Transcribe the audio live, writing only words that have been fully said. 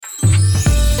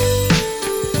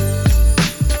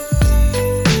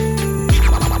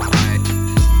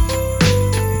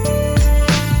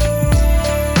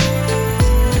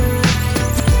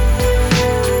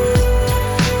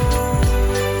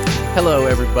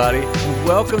everybody, and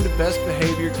welcome to Best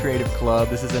Behavior Creative Club.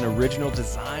 This is an original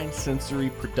Design Sensory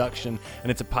production, and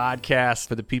it's a podcast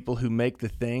for the people who make the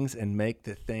things and make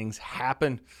the things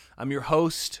happen. I'm your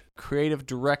host, creative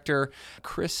director,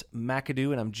 Chris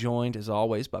McAdoo, and I'm joined, as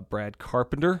always, by Brad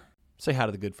Carpenter. Say hi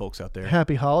to the good folks out there.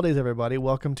 Happy holidays, everybody.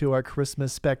 Welcome to our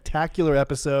Christmas Spectacular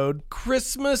episode.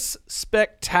 Christmas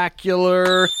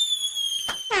Spectacular.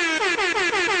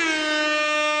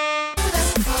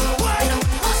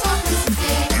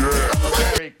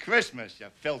 Merry Christmas, you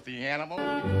filthy animal.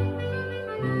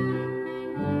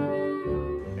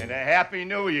 And a Happy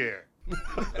New Year.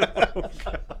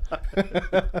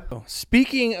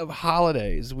 Speaking of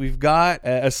holidays, we've got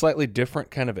a slightly different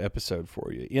kind of episode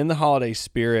for you. In the holiday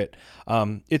spirit,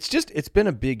 it's been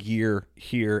a big year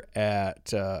here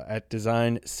at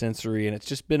Design Sensory, and it's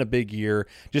just been a big year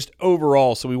just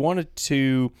overall. So we wanted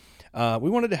to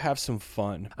have some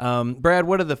fun. Brad,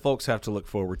 what do the folks have to look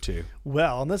forward to?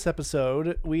 Well, on this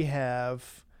episode, we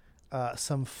have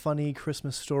some funny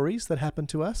Christmas stories that happened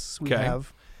to us. We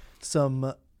have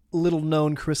some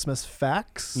little-known Christmas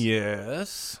facts.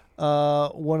 Yes.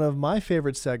 One of my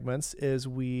favorite segments is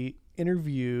we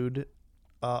interviewed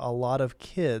a lot of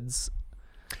kids.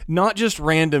 Not just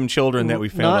random children that we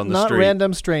found on the street. Not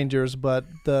random strangers, but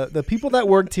the people that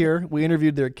worked here. We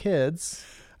interviewed their kids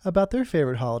about their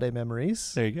favorite holiday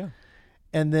memories. There you go.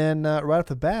 And then right off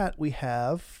the bat, we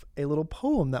have a little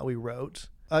poem that we wrote.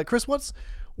 Chris, what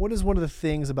is one of the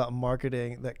things about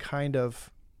marketing that kind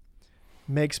of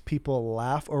makes people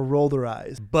laugh or roll their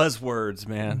eyes? Buzzwords,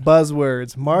 man.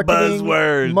 Buzzwords. Marketing.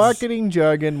 Buzzwords. Marketing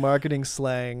jargon, marketing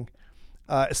slang.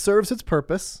 It serves its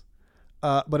purpose,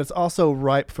 but it's also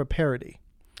ripe for parody.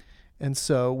 And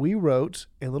so we wrote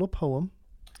a little poem.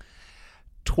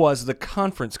 'Twas the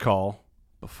conference call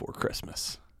before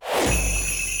Christmas.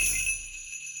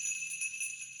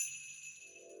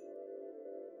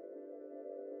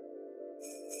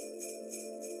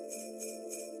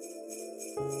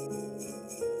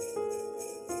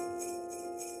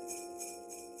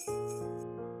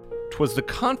 'Twas the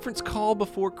conference call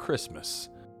before Christmas.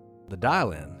 The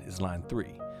dial-in is line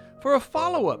 3 for a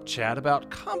follow-up chat about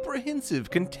comprehensive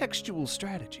contextual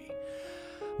strategy.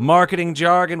 Marketing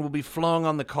jargon will be flung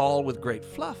on the call with great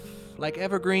fluff, like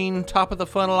evergreen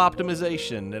top-of-the-funnel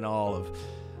optimization and all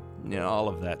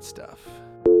of that stuff.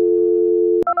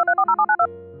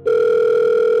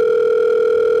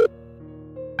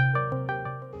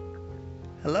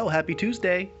 Hello, happy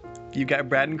Tuesday. You got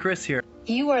Brad and Chris here.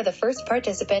 You are the first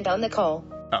participant on the call.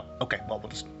 Oh, okay. Well,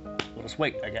 we'll just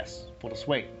wait, I guess. We'll just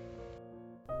wait.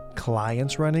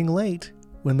 Clients running late.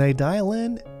 When they dial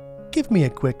in, give me a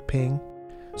quick ping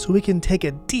so we can take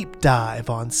a deep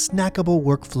dive on snackable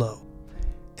workflow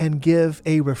and give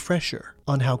a refresher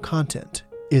on how content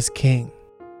is king.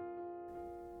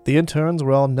 The interns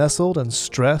were all nestled and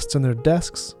stressed in their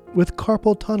desks with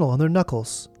carpal tunnel on their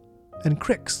knuckles and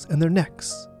cricks in their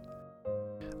necks.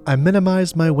 I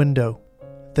minimized my window,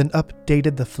 then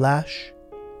updated the flash.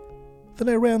 Then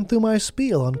I ran through my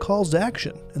spiel on calls to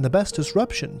action and the best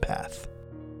disruption path.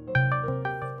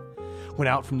 When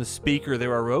out from the speaker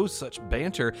there arose such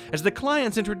banter as the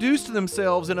clients introduced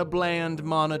themselves in a bland,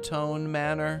 monotone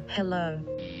manner. Hello.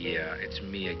 Yeah, it's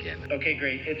me again. Okay,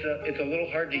 great. It's a little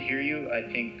hard to hear you. I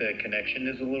think the connection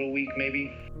is a little weak,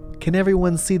 maybe. Can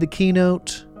everyone see the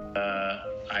keynote?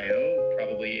 IO,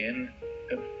 probably in.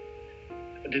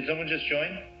 Did someone just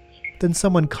join? Then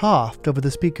someone coughed over the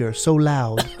speaker so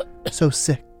loud, so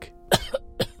sick.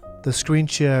 The screen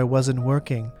share wasn't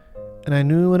working, and I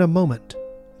knew in a moment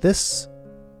this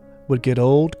would get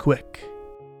old quick.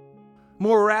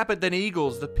 More rapid than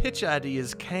eagles, the pitch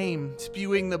ideas came,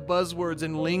 spewing the buzzwords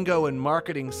in lingo and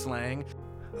marketing slang.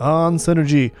 On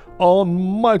Synergy, on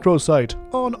Microsite,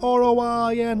 on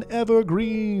ROI and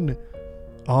Evergreen,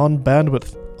 on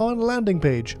Bandwidth, on Landing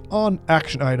Page, on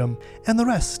Action Item, and the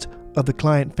rest of the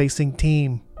client-facing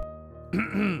team.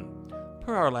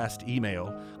 Per our last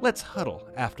email, let's huddle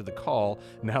after the call.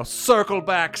 Now circle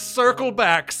back, circle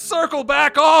back, circle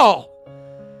back all!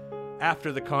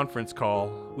 After the conference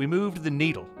call, we moved the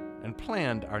needle and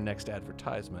planned our next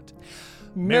advertisement.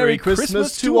 Merry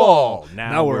Christmas to all!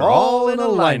 Now we're all in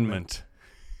alignment.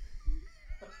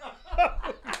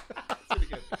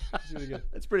 That's really good.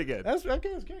 That's pretty good. That's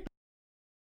okay. That's great.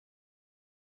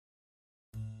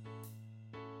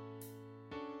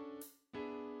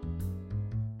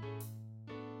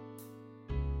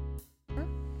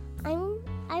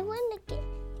 I want to get.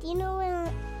 Do you know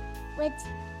what's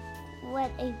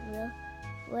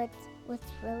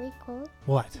really cool?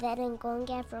 What? That I'm going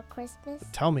for Christmas.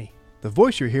 Tell me. The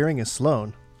voice you're hearing is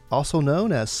Sloan, also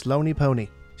known as Sloany Pony.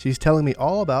 She's telling me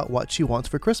all about what she wants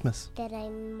for Christmas. That I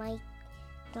might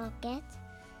not get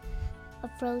a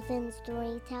Frozen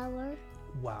storyteller.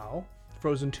 Wow.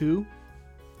 Frozen 2?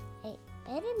 I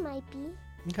bet it might be.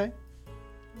 Okay.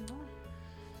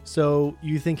 So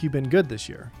you think you've been good this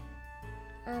year?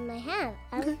 I have.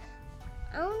 Okay.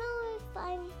 I don't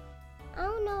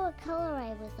know what color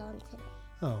I was on today.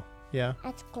 Oh, yeah.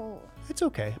 That's cool. It's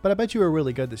okay. But I bet you were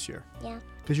really good this year. Yeah.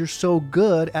 Because you're so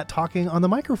good at talking on the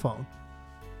microphone.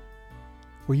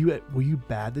 Were you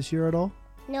bad this year at all?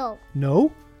 No.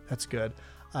 No? That's good.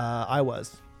 I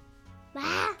was.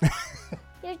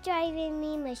 You're driving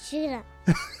me machina.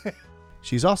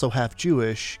 She's also half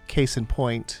Jewish, case in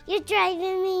point. You're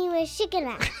driving me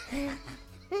machina.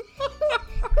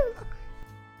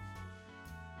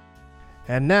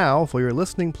 And now, for your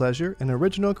listening pleasure, an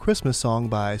original Christmas song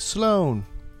by Sloan.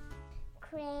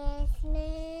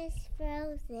 Christmas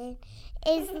frozen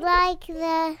is like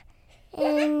the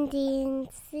ending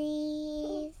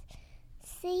seas.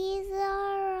 Seas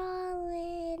are all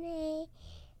in a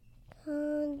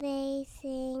cone, they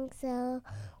sing so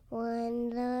when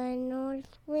the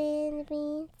north wind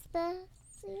meets the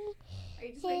sea. Are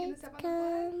you just making this up on the fly?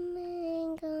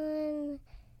 Coming, gone.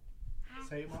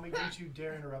 Say, Mommy, don't you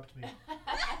dare interrupt me.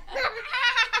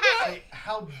 Say,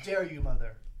 how dare you,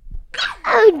 Mother?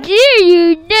 How dare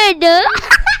you, Dada?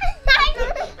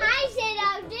 I said,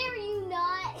 how dare you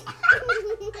not?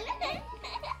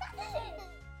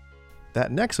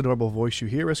 That next adorable voice you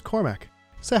hear is Cormac.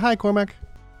 Say hi, Cormac.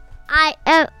 I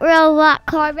am Robot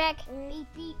Cormac. Beep,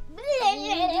 beep.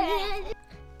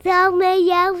 Tell me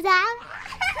yells out.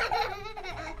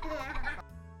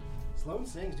 Sloan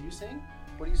sings. Do you sing?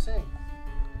 What do you sing?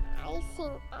 I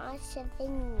sing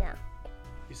Asavina.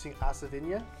 You sing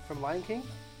Asavinya from Lion King?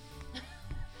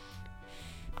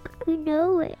 I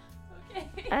know it. Okay.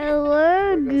 I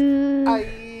learned it.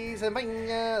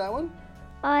 Asavinya, that one?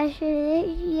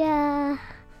 Asavina.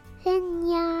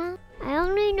 I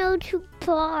only know 2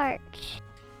 parts.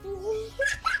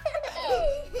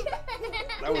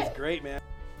 That was great, man.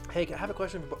 Hey, I have a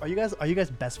question. Are you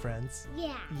guys best friends?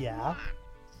 Yeah. Yeah.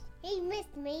 He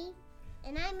missed me,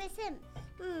 and I miss him.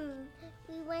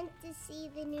 We went to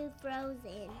see the new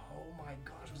Frozen. Oh my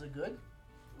gosh, was it good?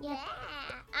 Yeah.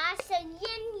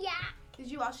 Asavina.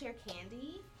 Did you all share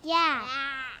candy? Yeah.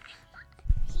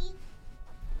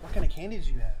 What kind of candy did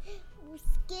you have?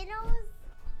 Skittles,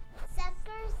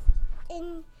 suckers,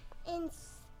 and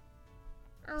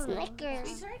Snickers.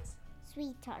 Sweet tarts?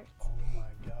 Sweet tarts. Oh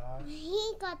my gosh.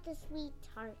 He got the sweet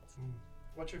tarts.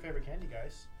 What's your favorite candy,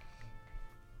 guys?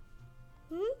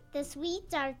 The sweet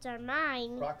tarts are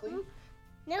mine. Broccoli?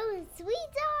 No, sweet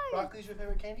tarts. Broccoli's your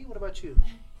favorite candy? What about you?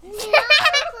 No.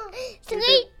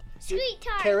 Sweet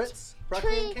tarts. Carrots?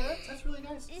 Broccoli and carrots? That's really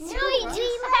nice. Sweet tarts.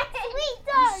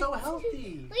 You're so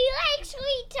healthy. We like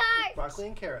sweet tarts. Broccoli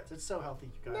and carrots. It's so healthy,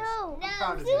 you guys. No, I'm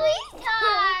proud of you.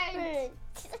 sweet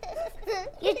tarts.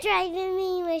 You're driving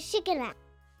me with chicken.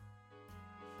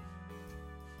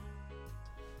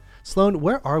 Sloan,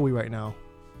 where are we right now?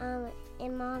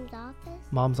 In Mom's office.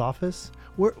 Mom's office?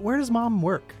 Where does Mom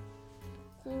work?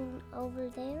 Over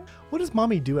there. What does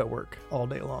Mommy do at work all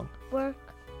day long? Work.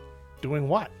 Doing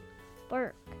what?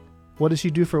 Work. What does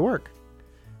she do for work?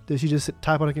 Does she just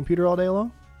type on a computer all day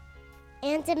long?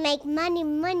 And to make money.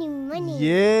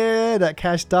 Yeah, that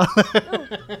cash dollar.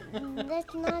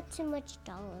 That's not too much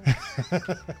dollar.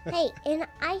 Hey, and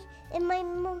I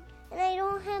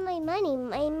don't have my money.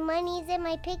 My money's in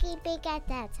my piggy bank at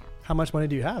Dad's house. How much money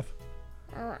do you have?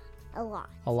 A lot.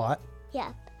 A lot?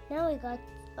 Yeah. Now I got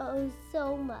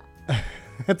so much.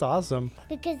 That's awesome.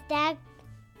 Because Dad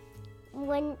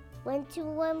went to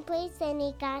one place and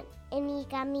he got me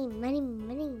money.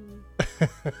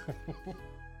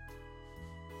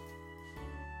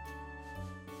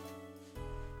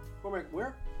 Cormac,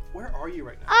 where are you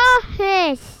right now?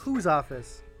 Office. Whose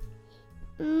office?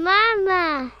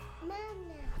 Mama.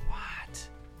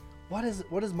 What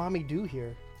does Mommy do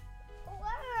here?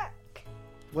 Work.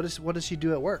 What does she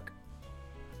do at work?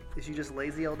 Is she just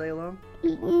lazy all day long?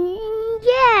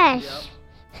 Yes.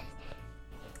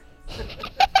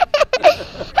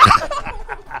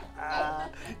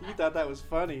 You thought that was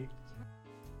funny.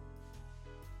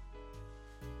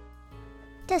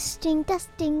 Testing.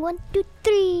 1, 2,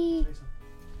 3.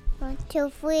 1, 2,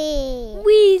 3.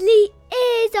 Weasley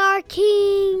is our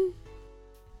king.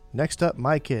 Next up,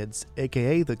 my kids,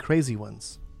 aka the crazy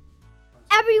ones.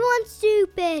 Everyone's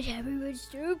stupid. Everyone's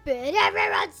stupid.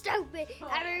 Everyone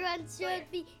should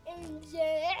be in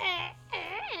jail.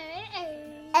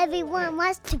 Everyone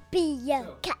wants to be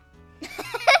your cat.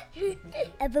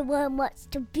 Everyone wants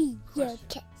to be your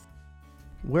cat.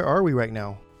 Where are we right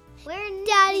now? Where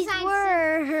Daddy's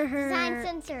work. Design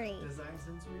sensory. Design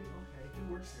sensory? Okay.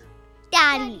 Who works here?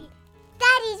 Daddy.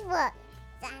 Daddy's work.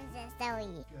 Design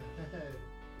sensory.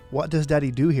 What does Daddy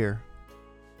do here?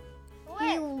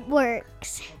 He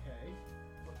works. Okay.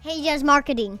 He does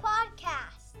marketing.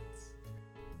 Podcasts.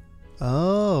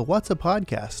 Oh, what's a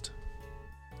podcast?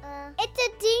 It's a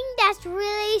thing that's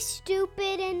really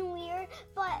stupid and weird,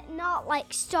 but not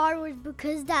like Star Wars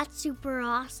because that's super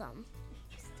awesome.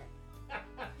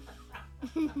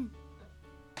 Okay.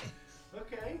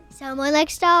 Someone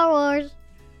likes Star Wars.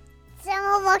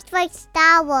 Someone looks like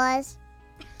Star Wars.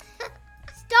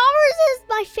 Star Wars is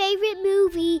my favorite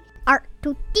movie.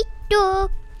 Artutito.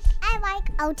 I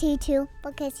like OT2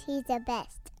 because he's the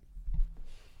best.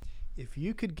 If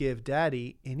you could give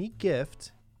Daddy any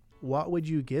gift, what would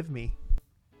you give me?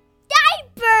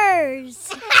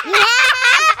 Diapers.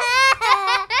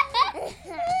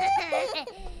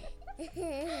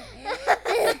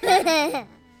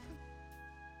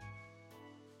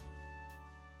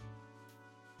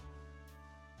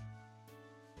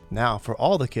 Now, for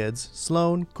all the kids,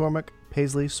 Sloan, Cormac,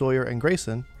 Paisley, Sawyer, and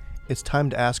Grayson, it's time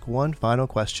to ask one final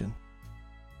question.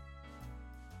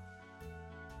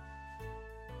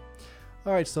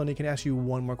 All right, Sloan, can I ask you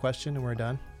one more question and we're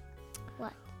done?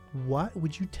 What? What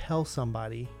would you tell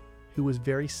somebody who was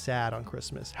very sad on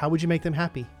Christmas? How would you make them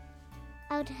happy?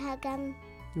 I would hug him.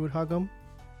 You would hug them?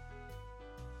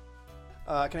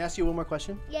 Can I ask you one more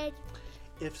question? Yeah.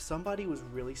 If somebody was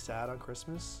really sad on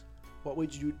Christmas, what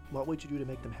would you do to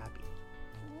make them happy?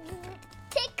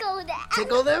 Tickle them.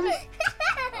 Tickle them?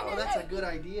 Oh, that's a good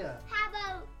idea. How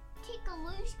about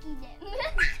tickle-looski them?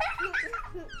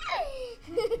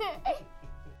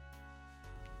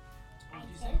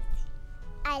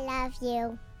 I love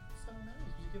you. So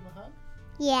nice. Did you give him a hug?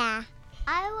 Yeah.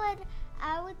 I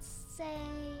would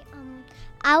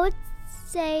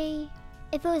say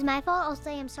if it was my fault, I'll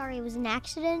say I'm sorry it was an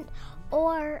accident,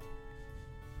 or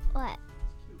what?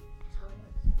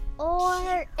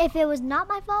 Or if it was not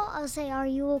my fault, I'll say, are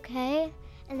you okay?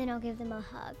 And then I'll give them a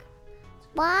hug.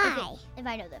 Why? If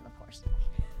I know them, of course.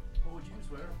 What would you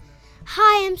swear?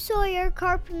 Hi, I'm Sawyer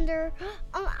Carpenter.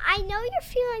 I know you're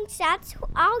feeling sad, so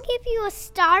I'll give you a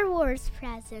Star Wars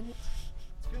present.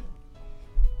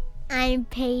 I'm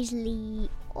Paisley.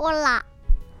 Hola.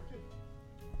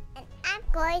 And I'm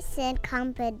Grayson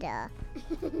Carpenter.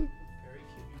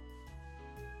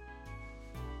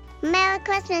 Merry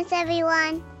Christmas,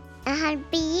 everyone. And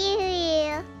Happy New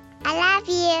Year. I love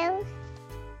you.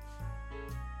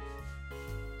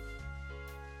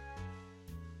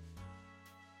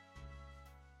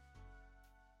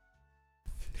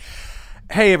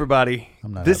 Hey everybody!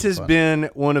 This has having fun. been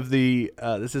one of the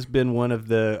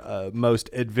most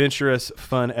adventurous,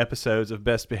 fun episodes of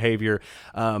Best Behavior.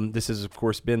 This has, of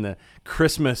course, been the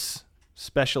Christmas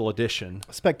special edition,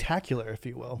 Spectacular, if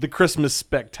you will. the Christmas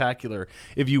spectacular,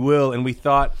 if you will. And we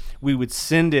thought we would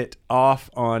send it off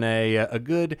on a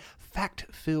good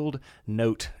fact-filled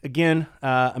note. Again,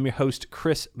 I'm your host,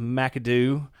 Chris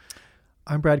McAdoo,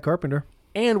 I'm Brad Carpenter.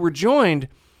 and we're joined.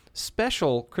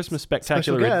 Special Christmas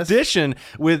Spectacular Special guest. edition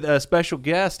with a special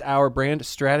guest, our brand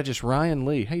strategist, Ryan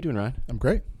Lee. How you doing, Ryan? I'm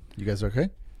great. You guys okay?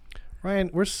 Ryan,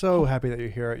 we're so happy that you're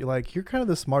here. You're kind of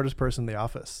the smartest person in the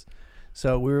office.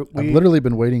 So I've literally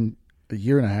been waiting a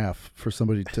year and a half for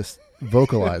somebody to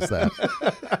vocalize that.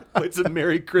 It's a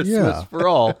Merry Christmas Yeah. for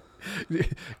all.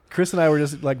 Chris and I were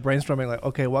just brainstorming,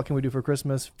 okay, what can we do for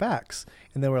Christmas? Facts.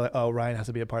 And then we're like, oh, Ryan has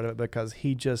to be a part of it because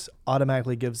he just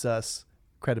automatically gives us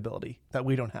credibility that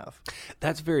we don't have.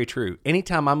 That's very true.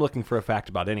 Anytime I'm looking for a fact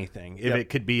about anything, if Yep. it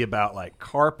could be about like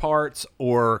car parts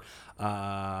or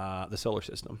the solar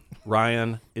system,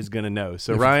 Ryan is going to know.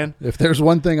 So Ryan If there's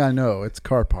one thing I know, it's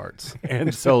car parts.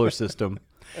 and solar system.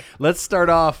 Let's start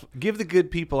off. Give the good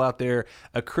people out there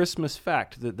a Christmas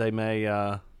fact that they may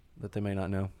not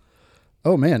know.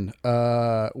 Oh man,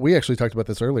 we actually talked about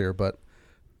this earlier, but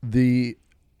the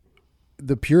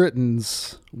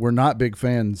Puritans were not big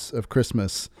fans of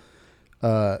Christmas.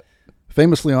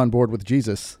 Famously on board with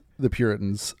Jesus, the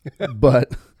Puritans, but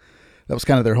that was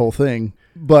kind of their whole thing.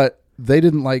 But they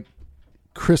didn't like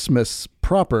Christmas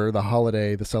proper, the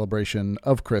holiday, the celebration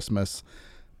of Christmas,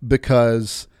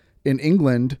 because in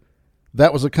England,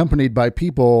 that was accompanied by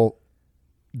people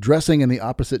dressing in the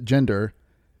opposite gender,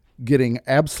 getting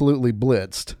absolutely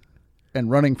blitzed and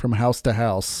running from house to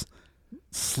house,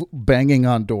 banging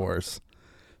on doors.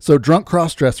 So drunk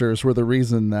cross-dressers were the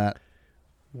reason that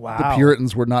the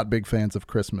Puritans were not big fans of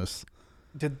Christmas.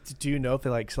 Do you know if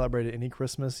they celebrated any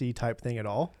Christmassy type thing at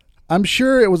all? I'm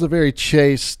sure it was a very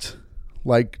chaste,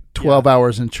 12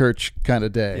 hours in church kind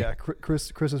of day. Yeah,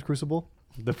 Chris's Crucible.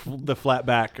 The flat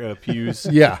back pews.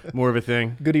 Yeah. More of a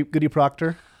thing. Goody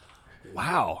Proctor.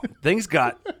 Wow. Things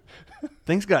got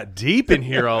deep in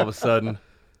here all of a sudden.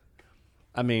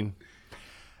 I mean,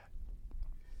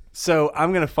 so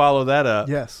I'm going to follow that up.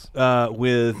 Yes.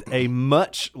 With a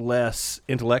much less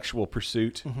intellectual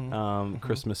pursuit,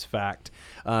 Christmas fact,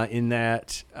 in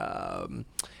that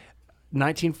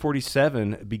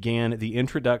 1947 began the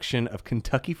introduction of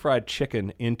Kentucky Fried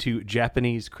Chicken into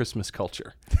Japanese Christmas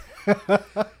culture.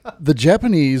 The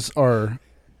Japanese are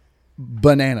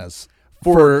bananas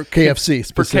for KFC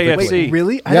specifically. KFC. Wait,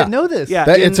 really? I Yeah. didn't know this. Yeah.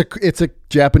 It's a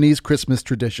Japanese Christmas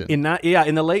tradition. In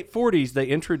the late 40s, they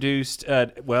introduced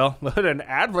an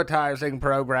advertising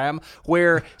program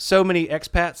where so many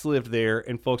expats lived there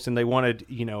and folks, and they wanted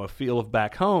a feel of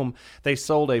back home. They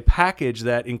sold a package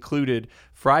that included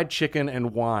fried chicken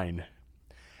and wine,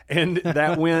 and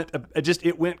that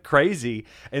it went crazy.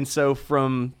 And so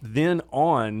from then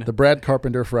on, The Brad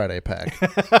Carpenter Friday pack.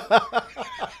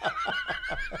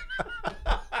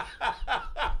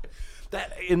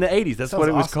 that in the 80s, that's Sounds what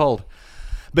it was awesome. called.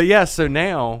 But yeah, so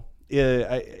now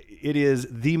it is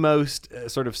the most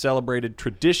sort of celebrated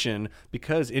tradition,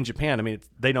 because in Japan, I mean,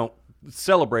 they don't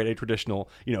celebrate a traditional,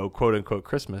 quote unquote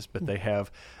Christmas, but they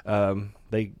have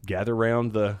they gather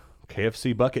around the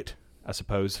KFC bucket, I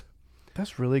suppose.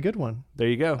 That's a really good one. There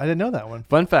you go. I didn't know that one.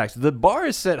 Fun facts. The bar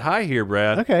is set high here,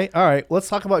 Brad. Okay, all right. Let's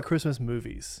talk about Christmas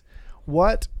movies.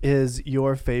 What is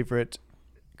your favorite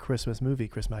Christmas movie,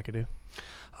 Chris McAdoo?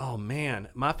 Oh man,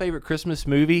 my favorite Christmas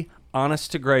movie,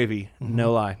 honest to gravy,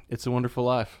 no lie, It's a Wonderful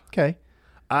Life. Okay.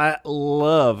 I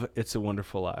love It's a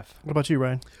Wonderful Life. What about you,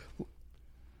 Ryan?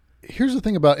 Here's the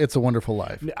thing about It's a Wonderful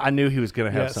Life. I knew he was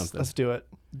going to have Yes, something. let's do it.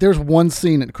 There's one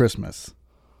scene at Christmas.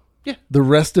 Yeah. The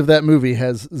rest of that movie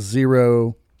has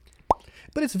zero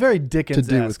But it's very To do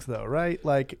Dickens-esque, though, right?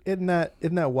 Like, isn't that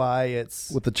why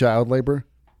it's... with the child labor.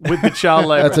 With the child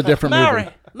labor. That's a different movie.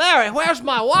 Mary, where's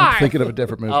my I'm wife? thinking of a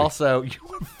different movie. Also, you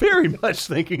were very much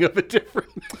thinking of a different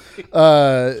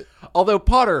movie. Although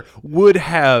Potter would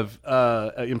have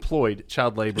employed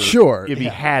child labor Sure. if he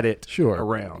had it Sure.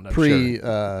 around. I'm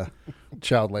sure.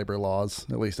 Child labor laws,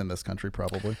 at least in this country,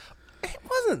 probably. It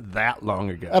wasn't that long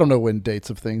ago. I don't know when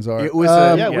dates of things are. It was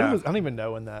when was, I don't even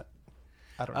know when that...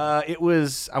 I don't know. It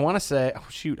was. I want to say. Oh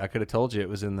shoot! I could have told you. It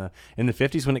was in the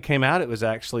 50s when it came out. It was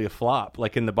actually a flop.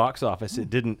 Like in the box office, it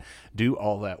didn't do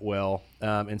all that well,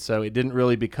 and so it didn't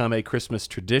really become a Christmas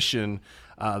tradition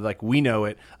like we know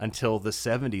it until the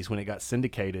 70s when it got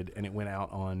syndicated and it went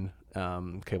out on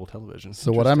cable television.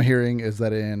 So what I'm hearing is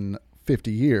that in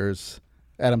 50 years,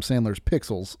 Adam Sandler's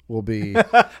Pixels will be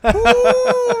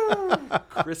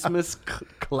Christmas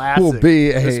classic. will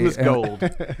be Christmas a gold.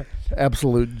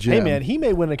 absolute gem. Hey, man, he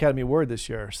may win an Academy Award this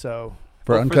year, so...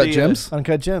 for for Uncut the, Gems.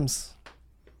 Uncut Gems.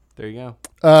 There you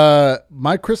go.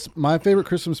 My favorite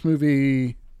Christmas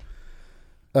movie.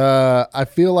 I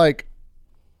feel like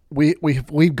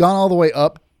we've gone all the way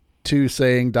up to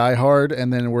saying Die Hard,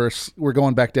 and then we're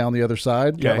going back down the other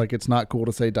side. Okay. Like it's not cool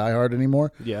to say Die Hard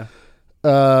anymore. Yeah.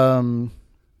 I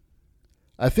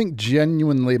think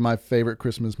genuinely my favorite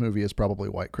Christmas movie is probably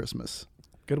White Christmas.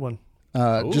 Good one.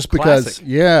 Ooh, Just because,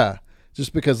 classic.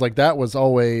 just because like that was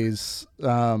always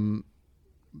our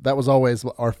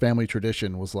family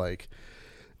tradition. Was like,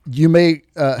 you may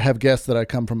have guessed that I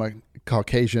come from a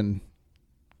Caucasian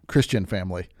Christian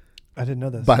family I didn't know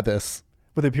this. by this,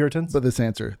 Were they Puritans? but this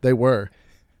answer, they were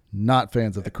not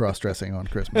fans of the cross dressing on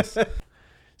Christmas.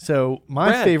 So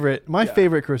my Brad.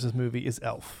 favorite Christmas movie is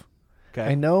Elf. Okay.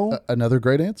 I know. Another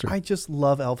great answer. I just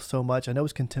love Elf so much. I know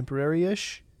it's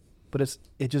contemporary-ish, but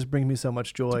it just brings me so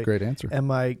much joy. Great answer. And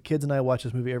my kids and I watch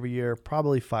this movie every year,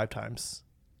 probably 5 times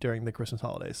during the Christmas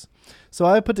holidays. So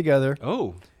I put together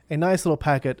Oh. a nice little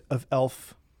packet of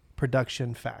Elf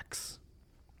production facts.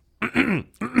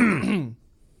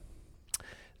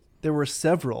 There were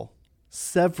several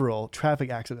traffic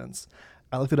accidents.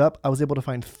 I looked it up. I was able to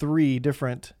find 3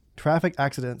 different traffic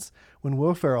accidents when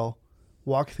Will Ferrell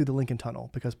walked through the Lincoln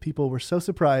Tunnel because people were so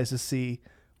surprised to see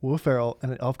Will Ferrell in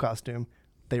an elf costume.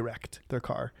 They wrecked their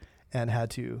car and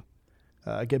had to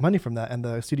get money from that, and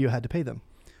the studio had to pay them.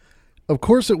 Of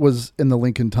course, it was in the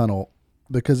Lincoln Tunnel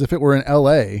because if it were in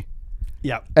L.A.,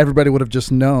 Yeah. everybody would have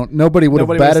just known. Nobody would have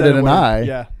Nobody batted said in a an word. eye.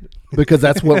 Yeah. Because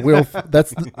that's what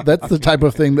that's the type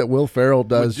of thing that Will Ferrell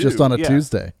does Would just do, on a yeah.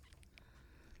 Tuesday.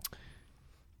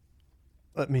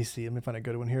 Let me see. Let me find a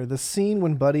good one here. The scene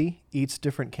when Buddy eats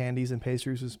different candies and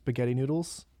pastries with spaghetti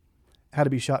noodles had to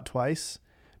be shot twice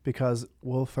because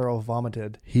Will Ferrell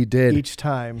vomited He did. each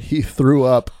time. He threw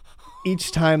up.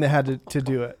 Each time they had to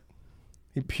do it.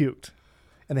 He puked.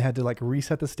 And they had to like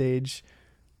reset the stage,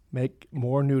 make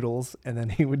more noodles, and then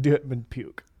he would do it and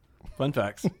puke. Fun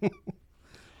facts.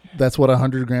 That's what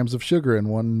 100 grams of sugar in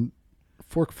one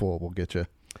forkful will get you.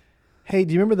 Hey,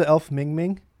 do you remember the elf Ming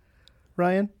Ming,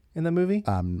 Ryan, in the movie?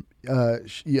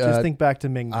 Just think back to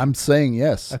Ming Ming. I'm saying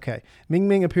yes. Okay. Ming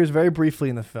Ming appears very briefly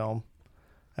in the film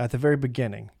at the very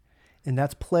beginning, and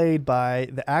that's played by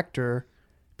the actor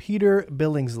Peter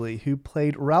Billingsley, who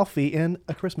played Ralphie in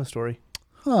A Christmas Story.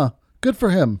 Huh. Good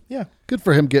for him. Yeah. Good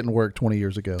for him getting work 20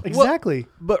 years ago. Exactly.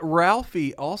 But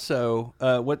Ralphie also,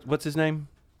 what's his name?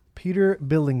 Peter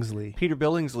Billingsley. Peter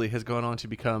Billingsley has gone on to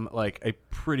become like a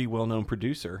pretty well-known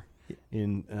producer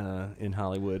in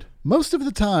Hollywood. Most of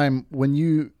the time, when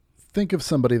you think of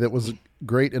somebody that was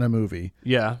great in a movie,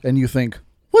 Yeah. and you think,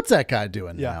 what's that guy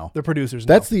doing Yeah, now? they're producers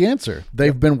now. That's the answer.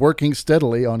 They've been working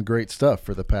steadily on great stuff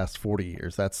for the past 40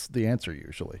 years. That's the answer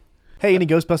usually. Hey, any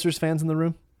Ghostbusters fans in the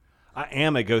room? I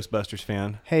am a Ghostbusters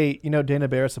fan. Hey, you know Dana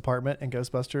Barrett's apartment in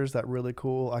Ghostbusters, that really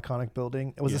cool, iconic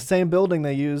building? It was Yeah. the same building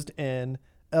they used in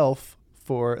Elf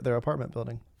for their apartment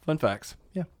building. Fun facts.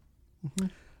 Yeah.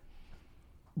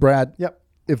 Brad, Yep.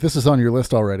 if this is on your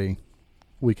list already,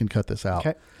 we can cut this out.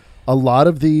 Okay. A lot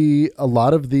of the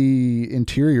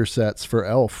interior sets for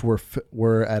Elf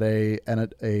were at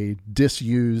a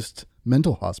disused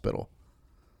mental hospital.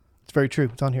 It's very true.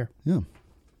 It's on here. Yeah.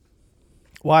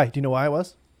 Why? Do you know why it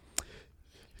was?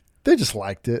 They just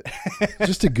liked it.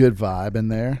 Just a good vibe in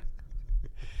there.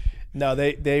 No,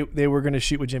 they were going to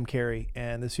shoot with Jim Carrey,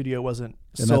 and the studio wasn't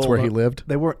And sold. that's where he lived?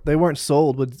 They weren't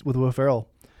sold with Will Ferrell.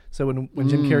 So when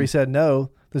Jim Carrey said no,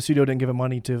 the studio didn't give him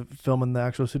money to film in the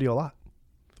actual studio lot.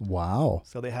 Wow.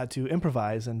 So they had to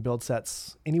improvise and build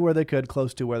sets anywhere they could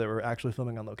close to where they were actually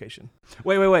filming on location.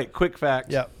 Wait. Quick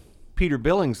fact. Yeah. Peter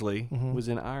Billingsley was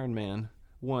in Iron Man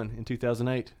 1 in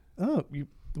 2008. Oh,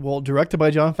 well, directed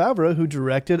by Jon Favreau, who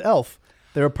directed Elf.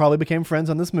 They probably became friends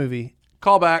on this movie.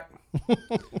 Call back. All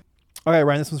right,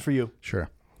 Ryan, this one's for you. Sure.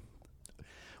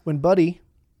 When Buddy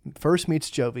first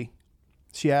meets Jovi,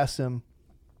 she asks him,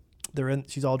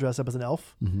 she's all dressed up as an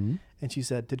elf, and she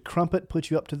said, "Did Crumpet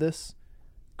put you up to this?"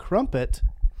 Crumpet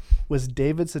was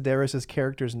David Sedaris'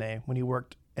 character's name when he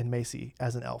worked in Macy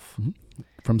as an elf.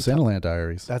 From Santaland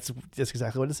Diaries. That's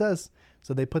exactly what it says.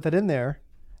 So they put that in there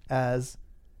as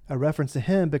a reference to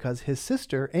him because his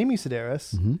sister, Amy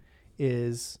Sedaris,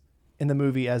 is in the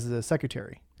movie as the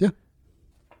secretary. Yeah.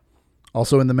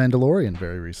 Also in The Mandalorian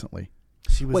very recently.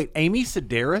 She was, Wait, Amy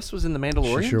Sedaris was in The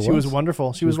Mandalorian? She sure she was was.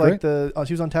 wonderful. She was like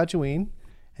she was on Tatooine,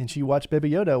 and she watched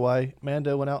Baby Yoda while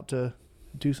Mando went out to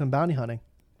do some bounty hunting.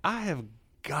 I have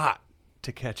got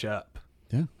to catch up.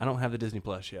 Yeah. I don't have the Disney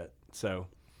Plus yet. So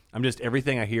I'm just,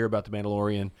 everything I hear about The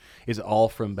Mandalorian is all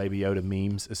from Baby Yoda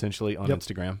memes, essentially, on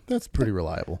Instagram. That's pretty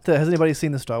reliable. So has anybody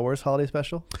seen the Star Wars holiday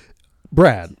special?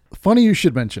 Brad, funny you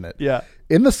should mention it. Yeah.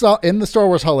 In the Star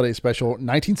Wars Holiday Special,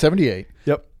 1978.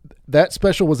 Yep. That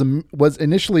special was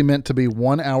initially meant to be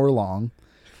 1 hour long.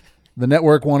 The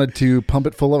network wanted to pump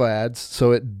it full of ads,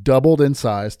 so it doubled in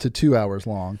size to 2 hours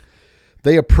long.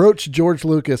 They approached George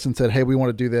Lucas and said, "Hey, we want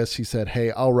to do this." He said,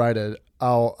 "Hey, I'll write it.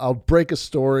 I'll break a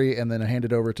story and then hand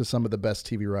it over to some of the best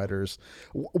TV writers."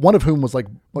 One of whom was like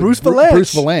Bruce Valanche.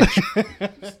 Bruce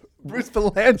Valanche. Bruce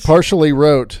Valanche. Partially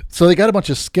wrote. So they got a bunch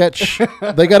of sketch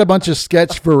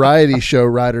variety show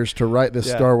writers to write this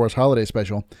Star Wars Holiday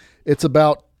Special. It's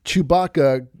about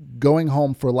Chewbacca going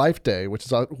home for Life Day, which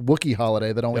is a Wookiee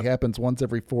holiday that only happens once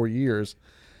every 4 years.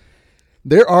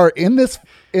 There are in this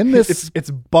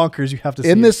it's bonkers. You have to see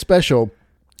in this special.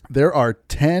 There are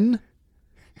 10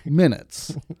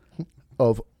 minutes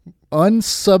of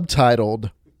unsubtitled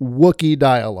Wookiee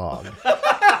dialogue.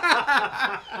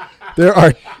 There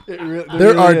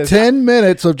are 10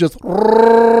 minutes of just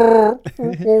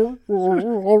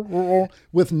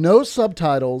with no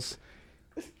subtitles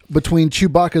between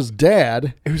Chewbacca's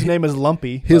dad, whose name is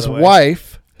Lumpy, his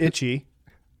wife, Itchy,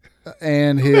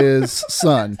 and his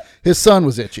son. His son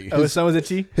was Itchy. His son was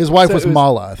Itchy. His wife was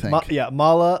Mala, I think.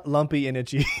 Mala, Lumpy, and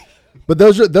Itchy. But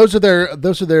those are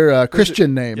their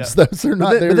Christian names. Yeah. Those are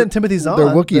not. But then Timothy Zahn, their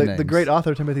Wookiee names. the great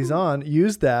author Timothy Zahn,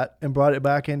 used that and brought it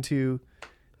back into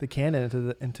the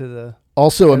canon, into the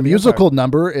also a musical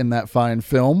number in that fine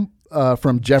film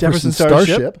from Jefferson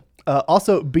Starship.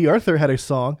 Also, B. Arthur had a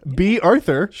song. B.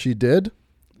 Arthur. She did.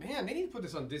 Man, they need to put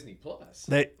this on Disney Plus.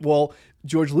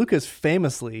 George Lucas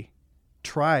famously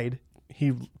tried.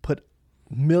 He put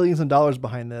millions of dollars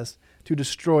behind this to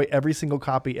destroy every single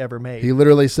copy ever made. He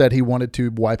literally said he wanted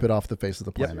to wipe it off the face of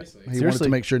the planet. Yep. He wanted to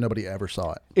make sure nobody ever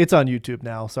saw it. It's on YouTube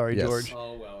now. Sorry, Yes. George.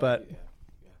 Oh, well, but yeah.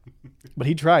 but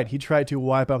he tried. He tried to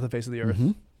wipe off the face of the earth.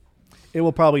 Mm-hmm. It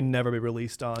will probably never be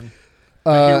released on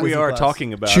Here we Disney are Plus.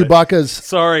 talking about Chewbacca's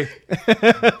Sorry.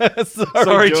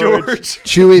 Sorry, George.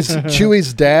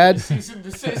 Chewie's dad. Cease and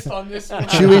desist on this one.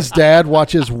 Chewie's dad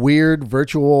watches weird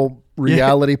virtual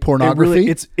reality pornography.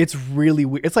 It's really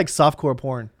weird. It's like softcore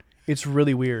porn. It's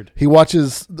really weird. He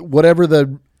watches whatever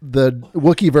the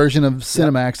Wookiee version of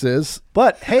Cinemax is.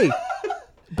 But hey,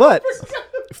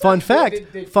 fun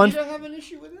fact. Did Fun Peter have an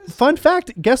issue with this? Fun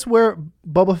fact. Guess where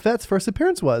Boba Fett's first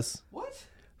appearance was? What?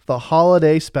 The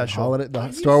holiday special.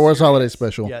 The Star Wars holiday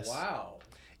special. Yes. Wow.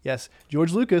 Yes.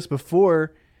 George Lucas,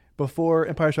 before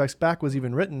Empire Strikes Back was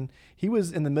even written, he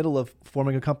was in the middle of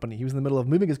forming a company. He was in the middle of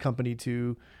moving his company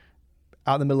to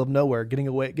out in the middle of nowhere, getting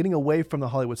away from the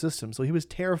Hollywood system. So he was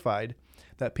terrified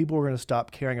that people were going to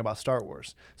stop caring about Star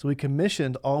Wars. So he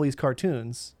commissioned all these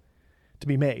cartoons to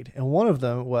be made. And one of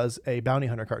them was a bounty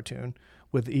hunter cartoon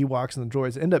with the Ewoks and the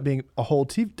droids. It ended up being a whole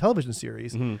television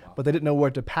series, but they didn't know where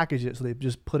to package it, so they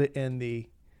just put it in the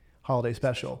holiday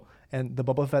special. And the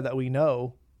Boba Fett that we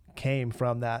know came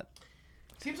from that.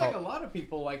 Seems like a lot of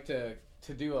people like to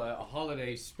do a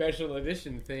holiday special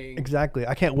edition thing. Exactly.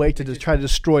 I can't wait to just try to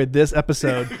destroy this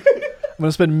episode. I'm going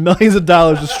to spend millions of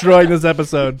dollars destroying this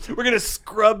episode. We're going to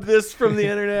scrub this from the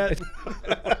internet.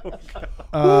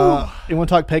 You want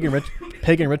to talk pagan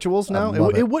rituals now?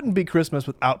 It wouldn't be Christmas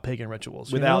without pagan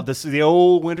rituals. Without this is the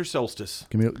old winter solstice.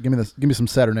 Give me some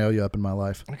Saturnalia up in my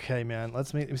life. Okay, man.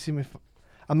 Let me see me.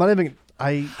 I'm not even.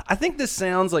 I think this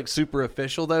sounds like super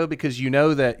official though, because you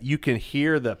know that you can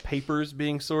hear the papers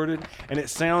being sorted, and it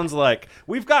sounds like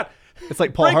we've got. It's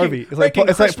like Paul Harvey. It's like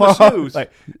Christmas Paul Harvey. news.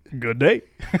 Like, good day.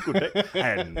 Good day.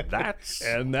 And that's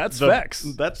facts.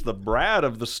 That's the Brad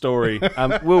of the story.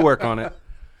 We'll work on it.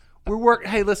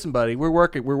 Hey, listen, buddy. We're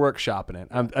workshopping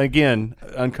it. Again,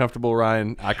 uncomfortable.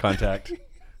 Ryan, eye contact.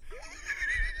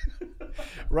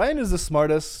 Ryan is the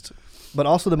smartest, but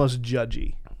also the most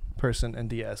judgy person in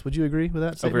DS. Would you agree with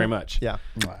that statement? Very much. Yeah.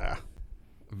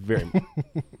 Very much.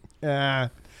 All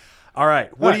All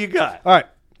right. What do you got? right.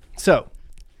 So,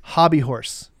 hobby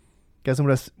horse. Guys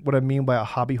know what I mean by a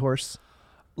hobby horse?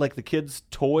 Like the kid's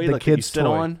toy, The like that you kid's sit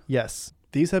toy. on? Yes.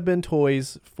 These have been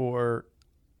toys for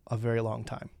a very long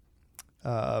time.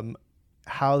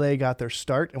 How they got their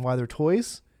start and why they're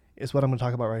toys is what I'm going to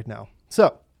talk about right now.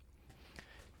 So,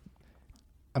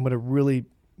 I'm going to really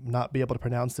not be able to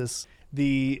pronounce this.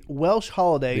 The Welsh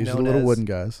holiday These are known the little as wooden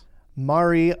guys.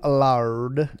 Mari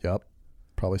Lawd. Yep.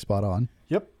 Probably spot on.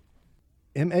 Yep.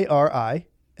 Marilawyd.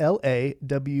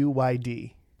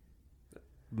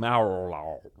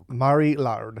 Mari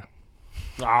Lawd.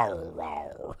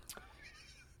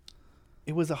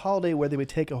 It was a holiday where they would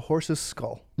take a horse's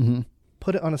skull,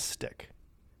 put it on a stick,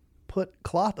 put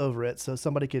cloth over it so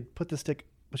somebody could put the stick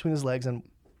between his legs and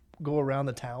go around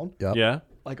the town Yeah.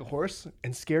 like a horse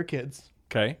and scare kids.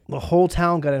 Okay. The whole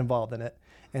town got involved in it.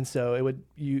 And so it would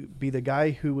be the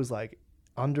guy who was like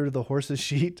under the horse's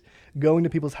sheet going to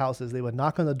people's houses. They would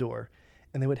knock on the door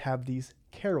and they would have these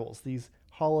carols, these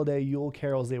holiday Yule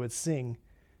carols they would sing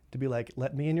to be like,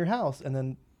 let me in your house. And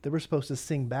then they were supposed to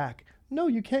sing back, no,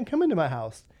 you can't come into my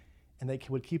house. And they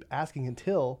would keep asking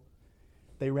until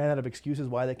they ran out of excuses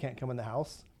why they can't come in the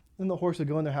house. Then the horse would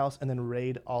go in their house and then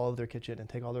raid all of their kitchen and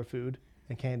take all their food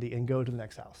and candy and go to the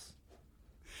next house.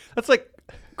 That's like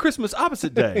Christmas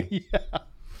opposite day. Yeah.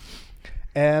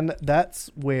 And that's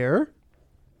where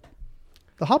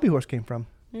the hobby horse came from.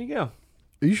 There you go.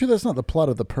 Are you sure that's not the plot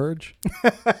of The Purge?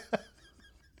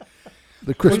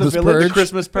 The Christmas village? Purge? The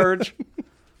Christmas purge.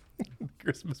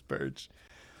 Christmas purge.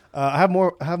 I have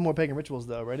more pagan rituals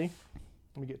though. Ready?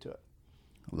 Let me get to it.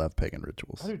 I love pagan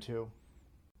rituals. I do too.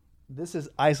 This is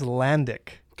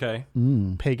Icelandic Okay.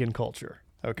 pagan culture.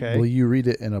 Okay. Will you read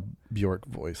it in a Bjork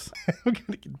voice?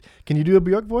 Can you do a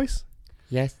Bjork voice?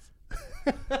 Yes.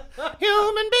 Human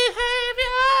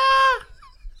behavior.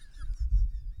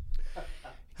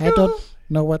 I don't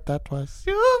know what that was.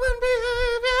 Human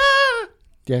behavior.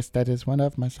 Yes, that is one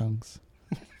of my songs.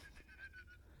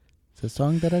 It's a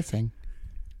song that I sing.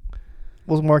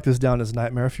 We'll mark this down as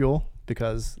nightmare fuel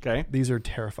because Okay. these are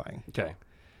terrifying. Okay.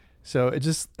 So it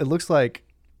looks like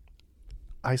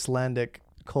Icelandic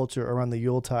culture around the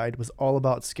Yuletide was all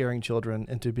about scaring children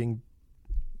into being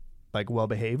like well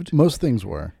behaved. Most things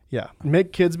were. Yeah.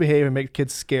 Make kids behave and make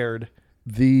kids scared.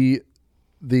 The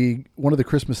one of the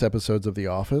Christmas episodes of The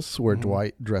Office where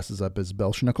Dwight dresses up as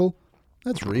Belschnickel,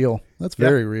 that's real. That's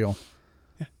very real.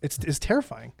 Yeah. It's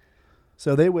terrifying.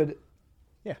 So they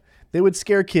would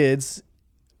scare kids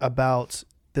about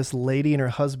this lady and her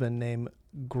husband named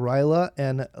Gryla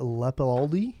and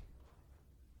Lepaldi.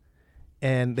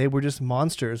 And they were just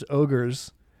monsters,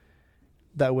 ogres,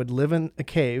 that would live in a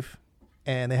cave.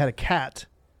 And they had a cat.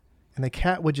 And the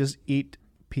cat would just eat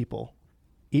people.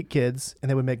 eat kids, and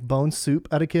they would make bone soup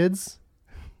out of kids.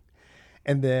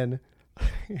 And then,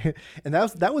 and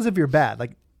that was if you're bad,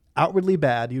 like outwardly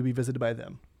bad, you'd be visited by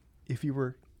them. If you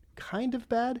were kind of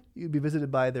bad, you'd be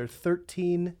visited by their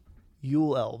 13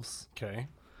 Yule elves. Okay.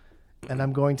 And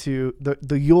I'm going to,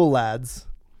 the Yule lads,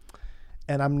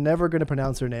 and I'm never going to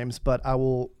pronounce their names, but I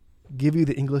will give you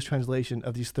the English translation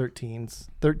of these 13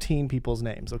 people's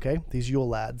names, okay? These Yule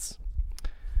lads.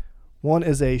 One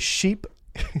is a sheep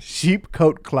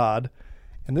coat clod,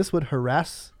 and this would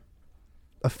harass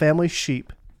a family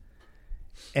sheep,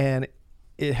 and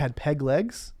it had peg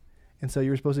legs, and so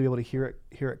you were supposed to be able to hear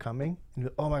it coming.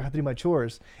 And oh my, I have to do my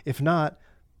chores. If not,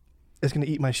 it's going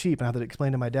to eat my sheep, and I have to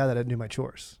explain to my dad that I didn't do my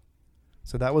chores.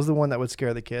 So that was the one that would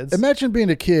scare the kids. Imagine being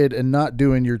a kid and not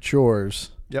doing your chores.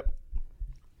 Yep.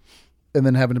 And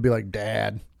then having to be like,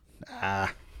 Dad,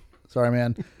 sorry,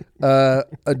 man.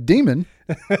 A demon.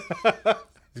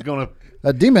 He's gonna.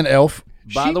 A demon elf.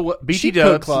 By the way, BT sheep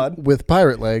Dubs clod with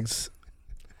pirate legs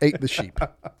ate the sheep.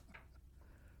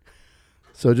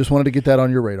 So just wanted to get that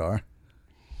on your radar.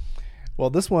 Well,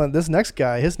 this next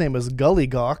guy, his name was Gully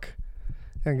Gawk,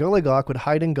 and Gully Gawk would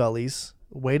hide in gullies,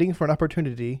 waiting for an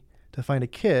opportunity to find a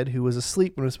kid who was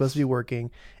asleep when he was supposed to be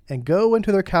working, and go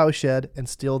into their cow shed and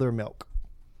steal their milk.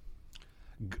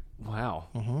 Wow.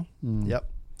 Mm-hmm. Yep.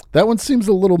 That one seems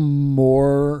a little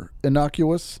more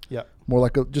innocuous. Yep. More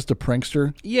like just a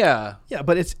prankster. Yeah. Yeah,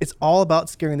 but it's all about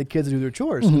scaring the kids to do their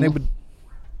chores. Mm-hmm. And they would,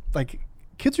 like,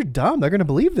 kids are dumb. They're going to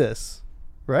believe this,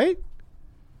 right?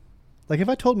 Like, if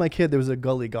I told my kid there was a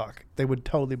Gully Gawk, they would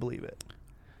totally believe it.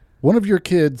 One of your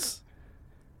kids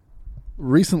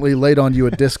recently laid on you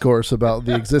a discourse about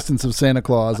the existence of Santa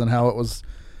Claus and how it was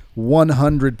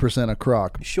 100% a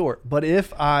crock. Sure, but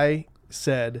if I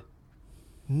said,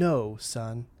 no,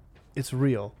 son, it's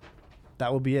real,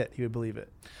 that would be it. He would believe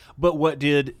it. But what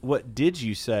did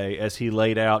you say as he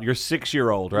laid out your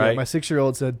 6-year-old, right? Yeah, my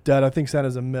 6-year-old said, Dad, I think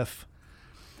Santa's a myth.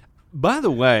 By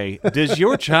the way, does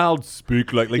your child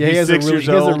speak like yeah, he's 6 years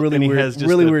he has old a really and he weird, has just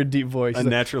really weird deep voice? A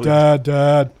naturally Dad,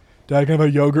 can I have a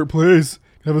yogurt, please?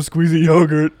 Can I have a squeezy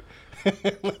yogurt?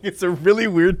 It's a really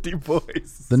weird deep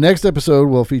voice. The next episode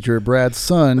will feature Brad's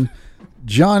son,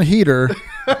 John Heater,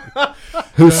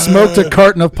 who smoked a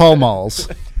carton of Pall Malls.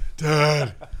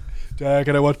 Dad,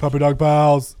 can I watch Puppy Dog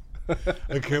Pals?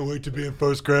 I can't wait to be in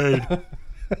first grade.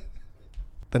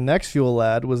 The next Yule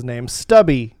lad was named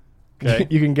Stubby. Okay.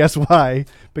 You can guess why.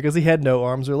 Because he had no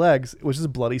arms or legs, which is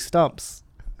Bloody Stumps.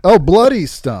 Oh, Bloody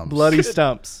Stumps. Bloody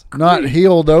Stumps. Not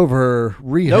healed over,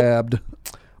 rehabbed.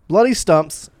 Nope. Bloody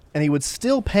Stumps, and he would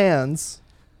steal pans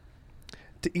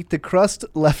to eat the crust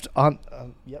left on...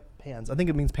 pans. I think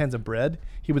it means pans of bread.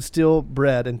 He would steal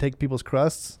bread and take people's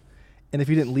crusts, and if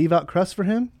you didn't leave out crust for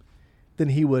him, then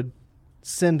he would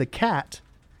send a cat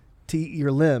to eat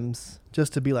your limbs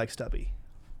just to be like Stubby.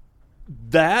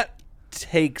 That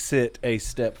takes it a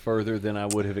step further than I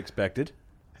would have expected.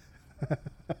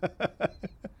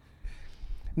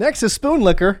 Next is Spoon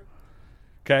Licker.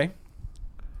 Okay.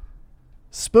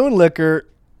 Spoon Licker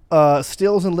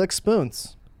steals and licks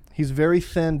spoons. He's very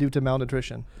thin due to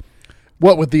malnutrition.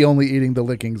 What with the only eating the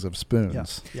lickings of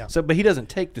spoons? Yeah. So, but he doesn't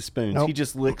take the spoons. Nope. He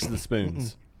just licks the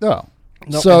spoons. Oh.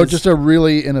 Nope. So just a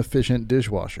really inefficient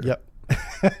dishwasher. Yep.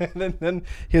 And then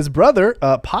his brother,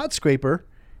 Pot Scraper,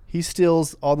 he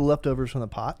steals all the leftovers from the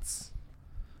pots.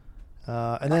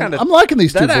 And then I'm liking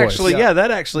these two that boys. actually, yeah, that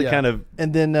actually kind of.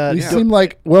 And then These seem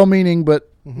like well-meaning but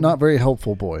not very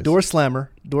helpful boys. Door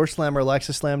Slammer. Door Slammer likes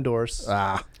to slam doors.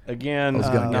 Again,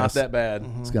 gonna not guess. that bad.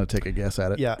 It's going to take a guess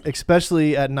at it. Yeah,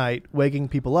 especially at night, waking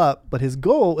people up. But his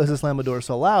goal is to slam a door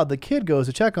so loud, the kid goes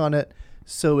to check on it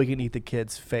so he can eat the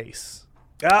kid's face.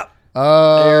 Ah,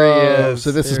 Oh, there he is.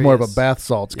 so this There is he more of is. a bath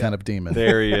salts kind of demon.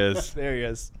 there he is. There he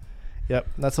is. Yep,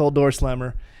 that's old Door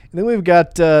Slammer. And then we've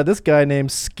got this guy named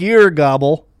Skyr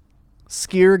Gobble.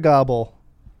 Skyr Gobble.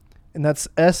 And that's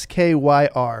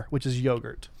SKYR, which is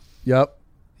yogurt. Yep.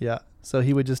 Yeah, so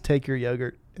he would just take your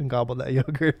yogurt and gobble that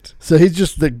yogurt. So he's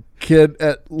just the kid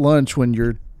at lunch when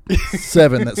you're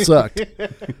 7 that sucked.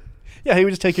 Yeah, he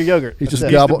would just take your yogurt. He just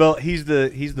That's it. gobble. He's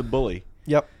the bully.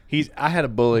 Yep. I had a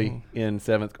bully in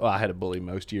 7th. Well, I had a bully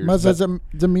most years. Mas but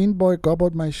the mean boy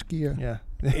gobbled my skier. Yeah.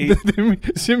 He-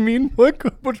 You mean what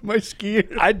gobbled my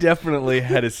skier? I definitely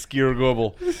had a skier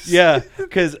gobble. Yeah,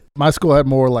 because My school had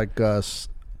more like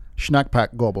snack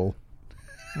pack gobble.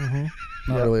 Not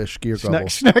really a skier gobble.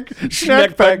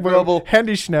 Snack pack gobble.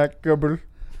 Handy snack gobble.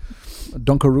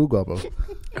 Dunkaroo gobble.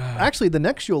 Actually, the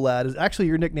next Yule lad is actually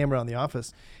your nickname around the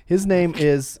office. His name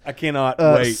is I cannot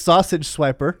wait. Sausage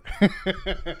Swiper.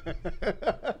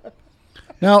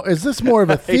 Now, is this more of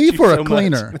a hate thief you or so a much.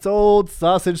 cleaner? It's old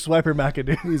sausage swiper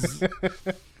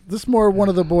McAdoo. This more one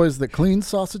of the boys that cleans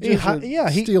sausages or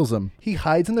he steals them? He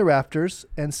hides in the rafters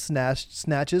and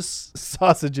snatches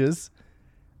sausages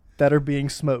that are being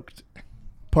smoked.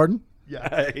 Pardon? Yeah.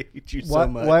 I hate you so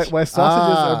much. Why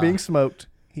sausages are being smoked,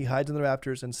 he hides in the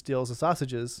rafters and steals the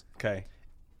sausages, Okay.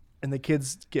 and the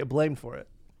kids get blamed for it.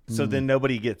 So then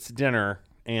nobody gets dinner,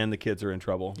 and the kids are in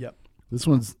trouble. Yep. This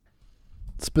one's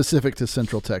specific to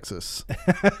Central Texas.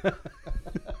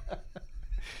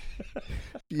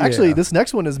 Actually, Yeah. this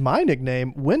next one is my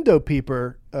nickname, Window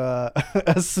Peeper,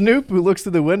 a snoop who looks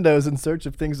through the windows in search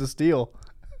of things to steal.